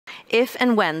if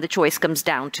and when the choice comes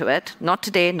down to it, not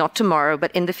today, not tomorrow,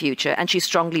 but in the future, and she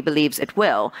strongly believes it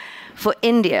will, for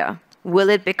India, will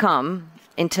it become,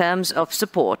 in terms of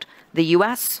support, the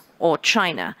US or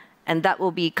China? And that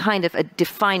will be kind of a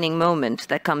defining moment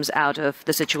that comes out of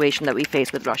the situation that we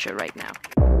face with Russia right now.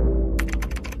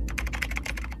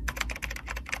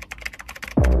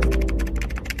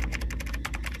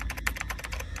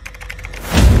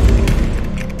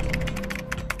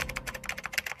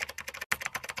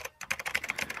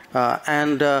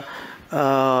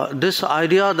 This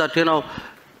idea that,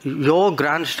 your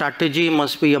grand strategy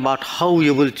must be about how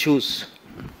you will choose.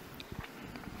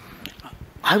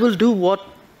 I will do what,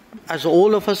 as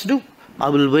all of us do. I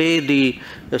will weigh the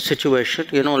situation,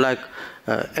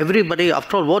 everybody,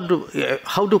 after all,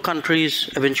 how do countries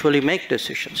eventually make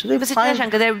decisions? Mr.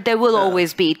 Jaishankar, there will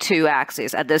always be two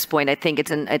axes at this point. I think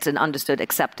it's an understood,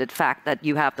 accepted fact that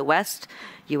you have the West,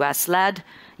 US-led,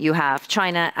 you have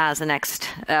China as the next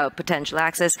potential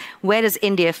axis. Where does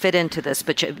India fit into this?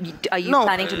 Are you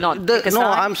planning to not take a side? No,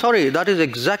 I'm sorry. That is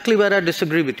exactly where I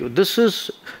disagree with you. This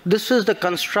is the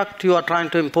construct you are trying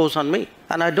to impose on me,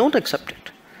 and I don't accept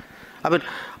it. I mean,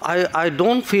 I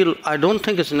don't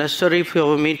think it's necessary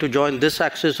for me to join this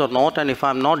axis or not, and if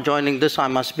I'm not joining this, I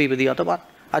must be with the other one.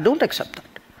 I don't accept that.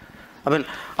 I mean,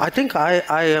 I think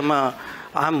I'm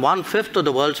 1/5 of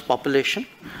the world's population.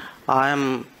 I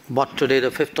am today the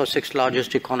 5th or 6th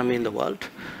largest economy in the world.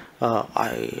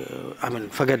 I mean,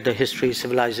 forget the history,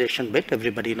 civilization bit,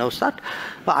 everybody knows that.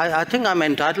 But I think I'm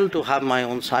entitled to have my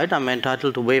own side. I'm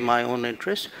entitled to weigh my own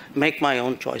interests, make my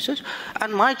own choices.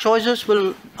 And my choices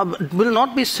will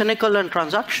not be cynical and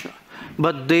transactional,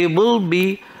 but they will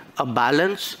be a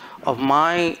balance of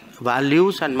my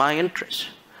values and my interests.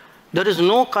 There is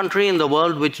no country in the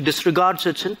world which disregards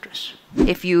its interests.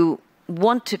 If you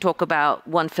want to talk about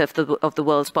 1/5 of the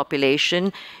world's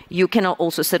population, you cannot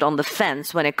also sit on the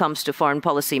fence when it comes to foreign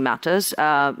policy matters.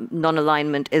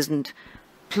 Non-alignment isn't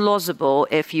plausible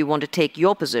if you want to take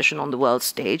your position on the world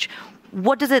stage.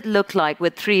 What does it look like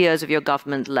with 3 years of your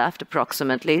government left,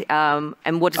 approximately?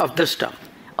 And what is of this term?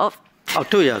 Of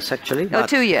 2 years, actually. Oh,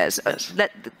 2 years. Yes.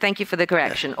 Thank you for the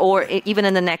correction. Yes. Or even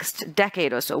in the next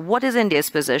decade or so. What is India's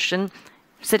position?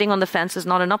 Sitting on the fence is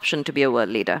not an option to be a world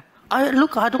leader.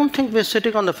 Look, I don't think we're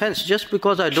sitting on the fence. Just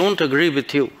because I don't agree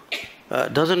with you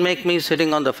doesn't make me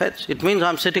sitting on the fence. It means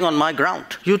I'm sitting on my ground.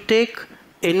 You take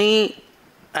any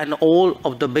and all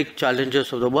of the big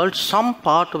challenges of the world, some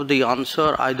part of the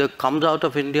answer either comes out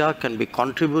of India, can be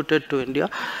contributed to India.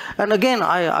 And again,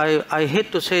 I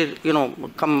hate to say,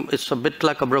 it's a bit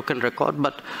like a broken record,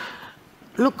 but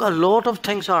look, a lot of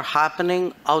things are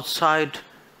happening outside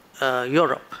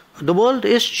Europe. The world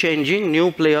is changing,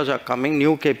 new players are coming,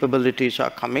 new capabilities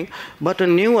are coming, but a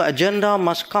new agenda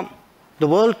must come. The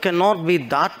world cannot be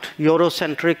that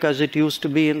Eurocentric as it used to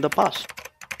be in the past.